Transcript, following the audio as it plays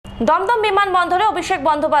দমদম বিমানবন্দরে অভিষেক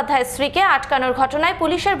বন্দ্যোপাধ্যায়ের স্ত্রীকে আটকানোর ঘটনায়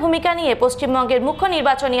পুলিশের ভূমিকা নিয়ে পশ্চিমবঙ্গের মুখ্য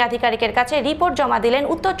নির্বাচনী আধিকারিকের কাছে রিপোর্ট জমা দিলেন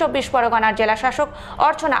উত্তর ২৪ পরগনার জেলা শাসক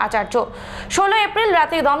অর্চনা আচার্য। ১৬ এপ্রিল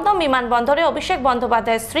রাতে দমদম বিমানবন্দরে অভিষেক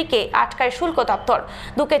বন্দ্যোপাধ্যায়ের স্ত্রীকে আটকায় শুল্ক দপ্তর।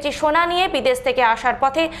 ২ কেজি সোনা নিয়ে বিদেশ থেকে আসার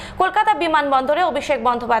পথে কলকাতা বিমানবন্দরে অভিষেক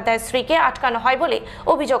বন্দ্যোপাধ্যায়ের স্ত্রীকে আটকানো হয় বলে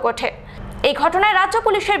অভিযোগ ওঠে। এই ঘটনায় রাজ্য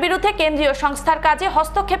পুলিশের বিরুদ্ধে কেন্দ্রীয় সংস্থার কাজে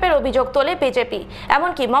হস্তক্ষেপের অভিযোগ তোলে বিজেপি।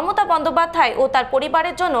 এমনকি মমতা বন্দ্যোপাধ্যায় ও তার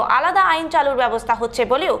পরিবারের জন্য আলাদা আইন চালুর ব্যবস্থা হচ্ছে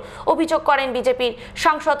বলেও অভিযোগ করেন বিজেপির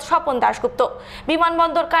সাংসদ স্বপন দাশগুপ্ত।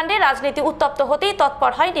 বিমানবন্দর কাণ্ডে রাজনীতি উত্তপ্ত হতেই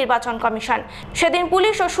তৎপর হয় নির্বাচন কমিশন। সেদিন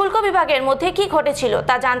পুলিশ ও শুল্ক বিভাগের মধ্যে কি ঘটেছিল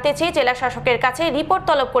তা জানতে চেয়ে জেলা শাসকের কাছে রিপোর্ট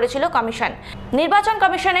তলব করেছিল কমিশন। নির্বাচন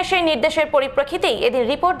কমিশনের সেই নির্দেশের পরিপ্রেক্ষিতেই এদিন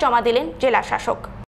রিপোর্ট জমা দিলেন জেলা শাসক।